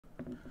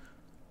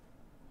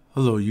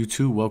Hello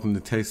YouTube, welcome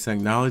to Taste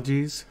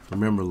Technologies.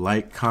 Remember,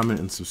 like, comment,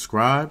 and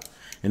subscribe.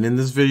 And in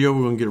this video,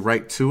 we're going to get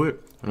right to it.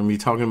 I'm going to be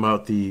talking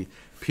about the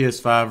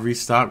PS5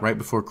 Restock right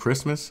before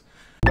Christmas.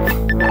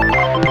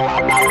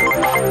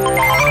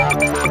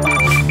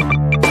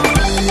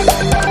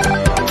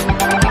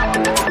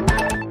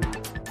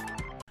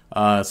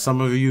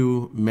 Some of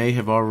you may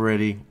have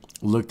already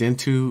looked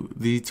into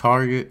the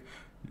Target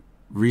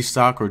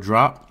Restock or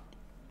drop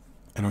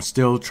and are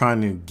still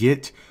trying to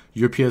get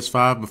your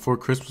PS5 before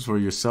Christmas for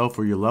yourself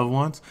or your loved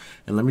ones.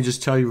 And let me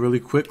just tell you really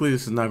quickly,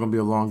 this is not going to be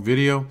a long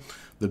video,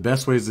 the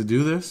best ways to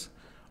do this.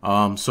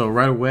 So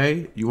right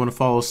away, you want to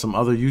follow some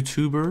other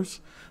YouTubers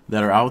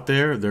that are out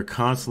there. They're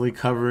constantly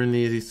covering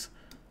these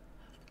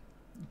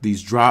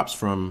drops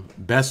from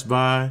Best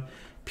Buy,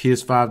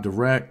 PS5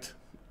 Direct,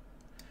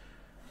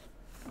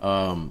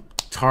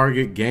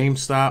 Target,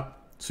 GameStop.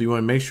 So you want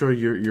to make sure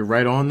you're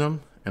right on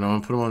them. And I'm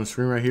going to put them on the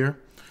screen right here.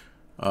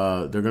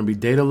 They're going to be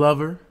Data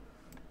Lover.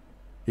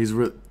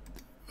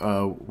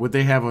 What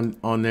they have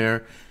on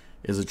there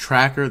is a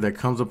tracker that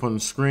comes up on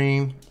the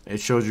screen. It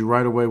shows you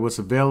right away what's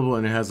available,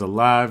 and it has a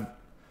live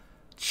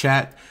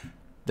chat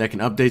that can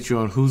update you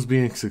on who's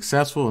being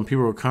successful, and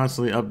people are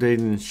constantly updating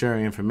and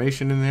sharing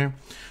information in there.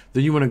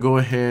 Then you want to go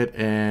ahead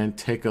and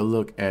take a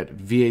look at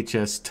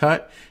VHS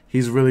Tut.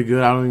 He's really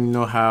good. I don't even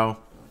know how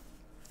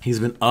he's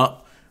been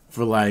up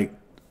for like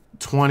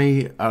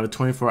 20 out of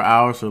 24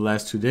 hours for the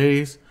last 2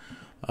 days.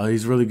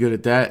 He's really good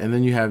at that. And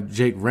then you have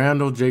Jake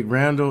Randall. Jake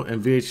Randall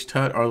and VH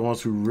Tut are the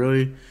ones who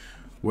really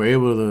were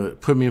able to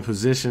put me in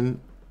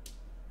position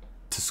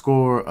to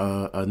score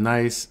a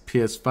nice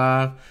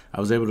PS5. I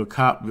was able to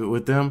cop it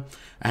with them.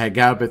 I had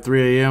got up at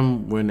 3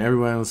 a.m. when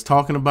everyone was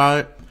talking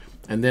about it.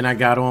 And then I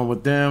got on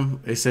with them.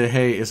 They said,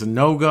 hey, it's a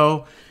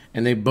no-go.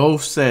 And they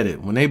both said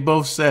it. When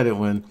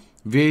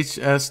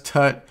VHS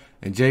Tut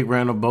and Jake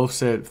Randall both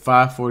said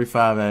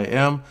 5:45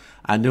 a.m.,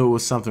 I knew it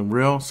was something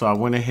real. So I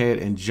went ahead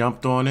and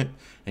jumped on it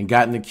and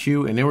got in the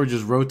queue, and they were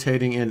just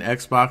rotating in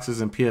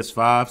Xboxes and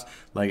PS5s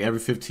like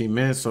every 15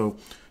 minutes. So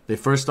they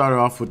first started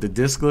off with the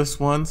discless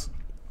ones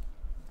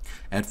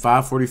at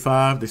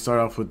 5:45. They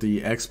started off with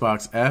the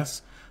Xbox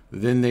S.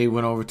 Then they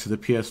went over to the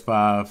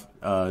PS5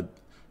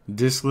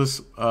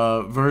 discless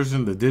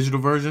version, the digital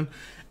version,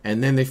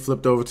 and then they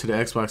flipped over to the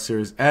Xbox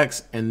Series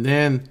X, and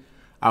then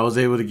I was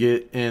able to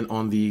get in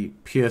on the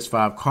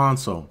PS5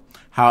 console.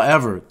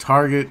 However,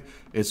 Target,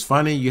 it's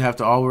funny, you have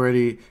to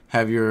already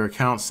have your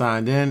account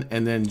signed in,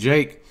 and then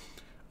Jake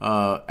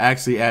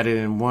actually added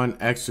in one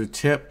extra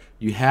tip.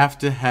 You have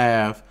to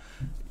have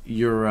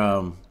your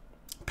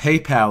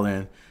PayPal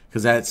in,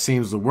 because that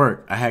seems to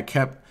work. I had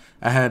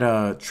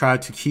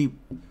tried to keep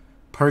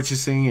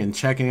purchasing and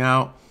checking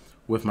out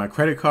with my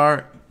credit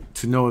card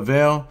to no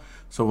avail.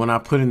 So when I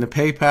put in the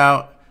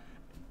PayPal,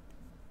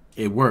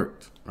 it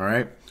worked. All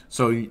right.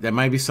 So that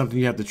might be something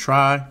you have to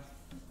try.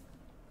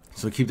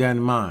 So keep that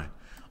in mind.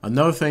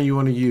 Another thing you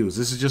want to use,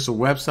 this is just a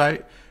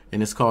website,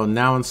 and it's called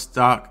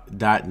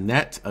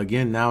nowinstock.net.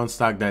 Again,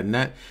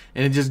 nowinstock.net.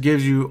 And it just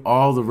gives you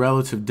all the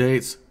relative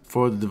dates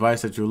for the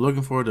device that you're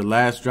looking for, the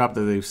last drop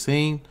that they've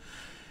seen.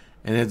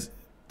 And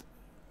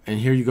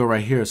here you go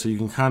right here. So you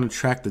can kind of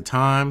track the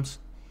times.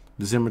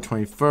 December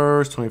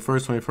 21st,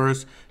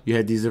 21st. You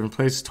had these different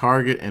places,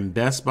 Target and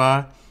Best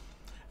Buy.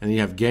 And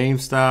you have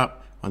GameStop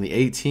on the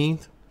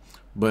 18th.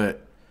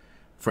 But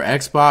for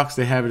Xbox,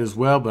 they have it as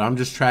well, but I'm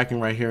just tracking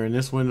right here in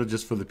this window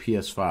just for the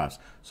PS5s.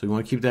 So you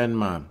want to keep that in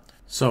mind.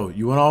 So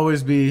you want to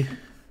always be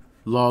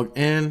logged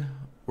in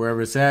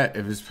wherever it's at.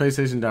 If it's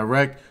PlayStation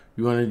Direct,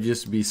 you want to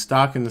just be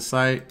stocking the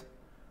site.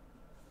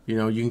 You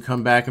know, you can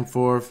come back and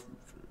forth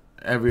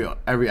every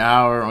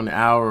hour on the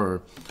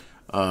hour,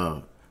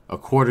 or a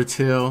quarter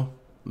till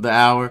the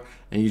hour,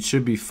 and you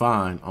should be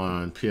fine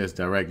on PS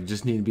Direct. You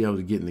just need to be able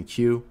to get in the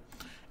queue.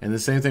 And the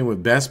same thing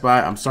with Best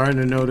Buy. I'm starting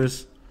to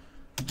notice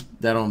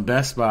that on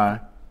Best Buy,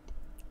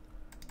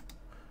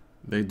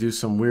 they do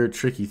some weird,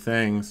 tricky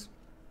things.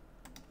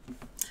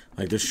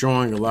 Like they're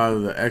showing a lot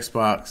of the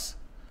Xbox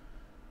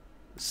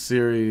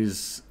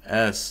Series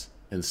S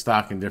in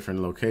stock in different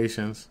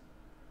locations.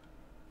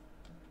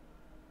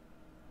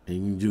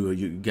 And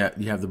you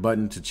have the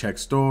button to check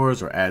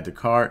stores or add to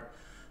cart.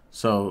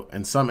 So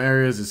in some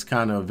areas it's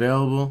kind of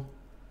available,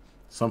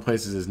 some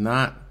places it's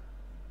not.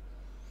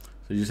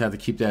 So you just have to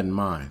keep that in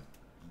mind.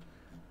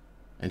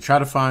 And try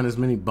to find as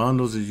many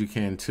bundles as you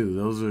can too.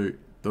 Those are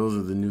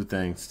the new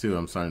things too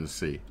I'm starting to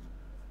see.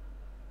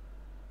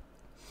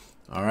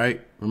 All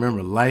right.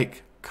 Remember,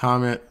 like,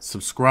 comment,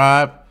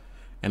 subscribe,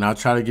 and I'll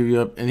try to give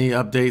you any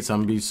updates. I'm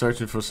gonna be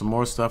searching for some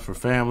more stuff for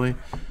family.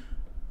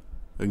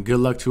 And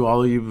good luck to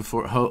all of you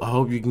I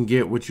hope you can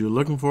get what you're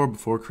looking for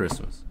before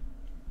Christmas.